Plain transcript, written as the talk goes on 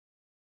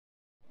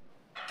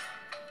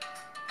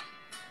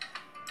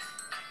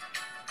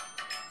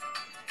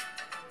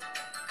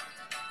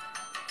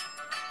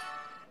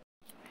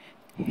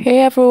Hey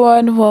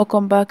everyone,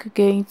 welcome back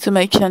again to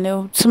my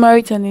channel. To my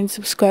returning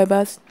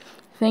subscribers,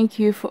 thank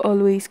you for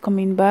always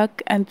coming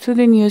back, and to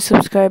the new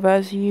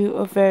subscribers, you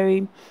are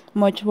very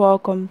much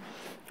welcome.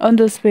 On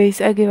this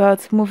space, I give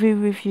out movie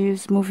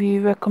reviews, movie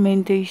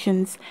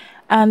recommendations,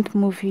 and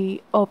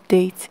movie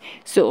updates.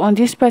 So on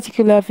this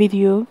particular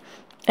video,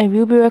 I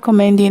will be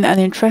recommending an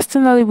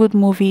interesting Hollywood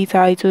movie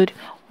titled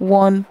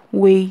One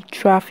Way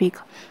Traffic.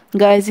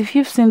 Guys, if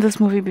you've seen this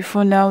movie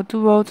before now,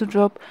 do well to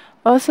drop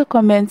also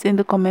comment in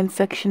the comment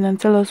section and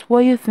tell us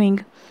what you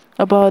think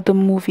about the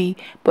movie.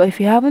 But if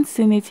you haven't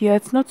seen it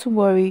yet, not to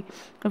worry,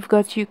 I've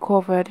got you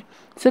covered.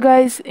 So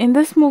guys, in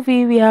this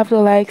movie we have the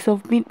likes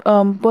of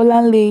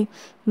Bolanle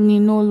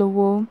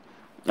Ninalowo,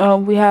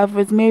 we have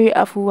Rosemary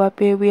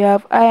Afuwape, we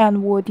have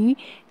Ian Wadi,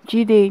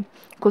 Jide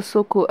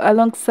Kosoko,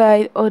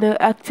 alongside other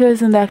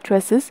actors and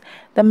actresses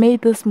that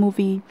made this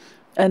movie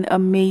an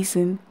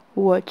amazing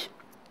watch.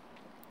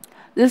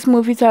 This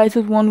movie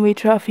titled One Way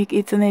Traffic,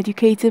 it's an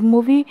educative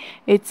movie.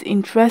 It's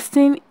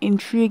interesting,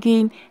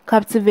 intriguing,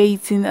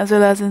 captivating, as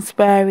well as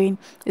inspiring.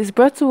 It's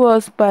brought to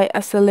us by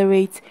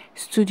Accelerate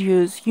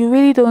Studios. You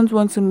really don't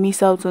want to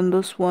miss out on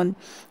this one,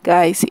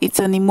 guys. It's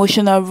an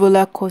emotional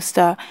roller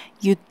coaster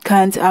you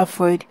can't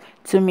afford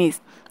to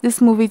miss. This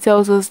movie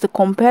tells us the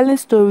compelling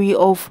story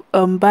of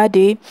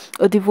Bade,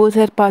 a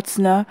devoted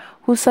partner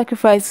who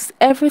sacrifices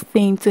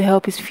everything to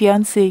help his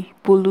fiancée,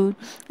 Bolu,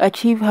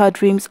 achieve her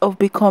dreams of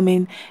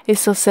becoming a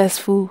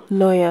successful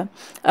lawyer.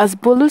 As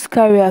Bolu's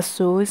career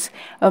soars,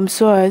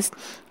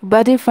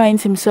 Bade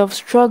finds himself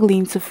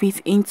struggling to fit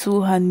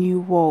into her new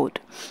world.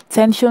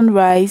 Tension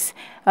rises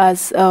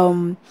as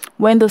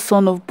when the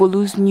son of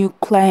Bolu's new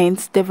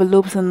client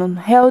develops an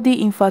unhealthy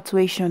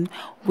infatuation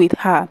with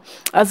her.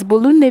 As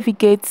Bolu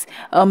navigates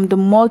the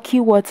murky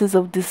waters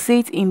of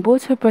deceit in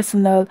both her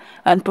personal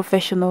and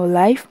professional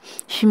life,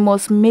 she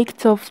must make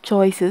tough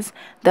choices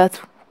that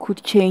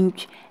could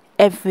change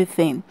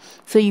everything.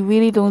 So you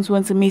really don't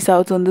want to miss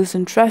out on this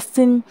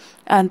interesting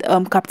and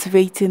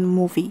captivating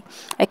movie.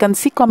 I can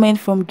see comment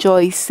from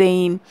Joyce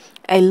saying,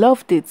 I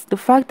loved it. The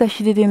fact that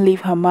she didn't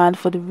leave her man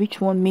for the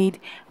rich one made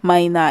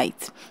my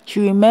night.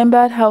 She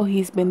remembered how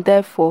he's been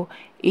there for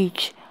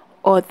each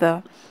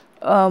other.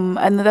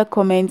 Another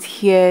comment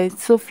here,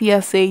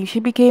 Sophia saying she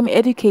became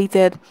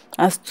educated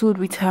and stood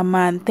with her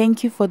man.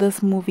 Thank you for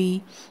this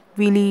movie,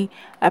 really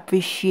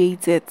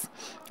appreciate it.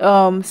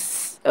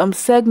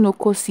 Segno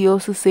Kosi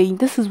also saying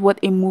this is what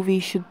a movie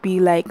should be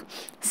like,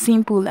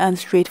 simple and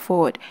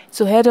straightforward.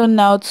 So head on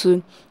now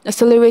to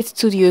Accelerate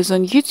Studios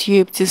on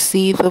YouTube to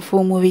see the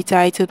full movie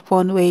titled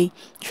One Way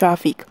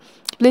Traffic.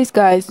 Please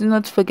guys, do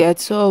not forget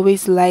to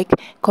always like,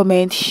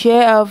 comment,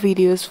 share our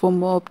videos for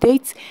more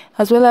updates,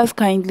 as well as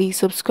kindly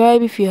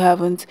subscribe if you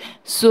haven't,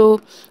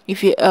 so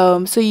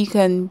you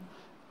can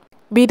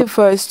be the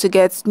first to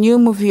get new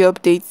movie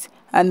updates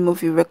and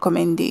movie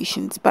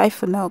recommendations. Bye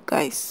for now,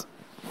 guys.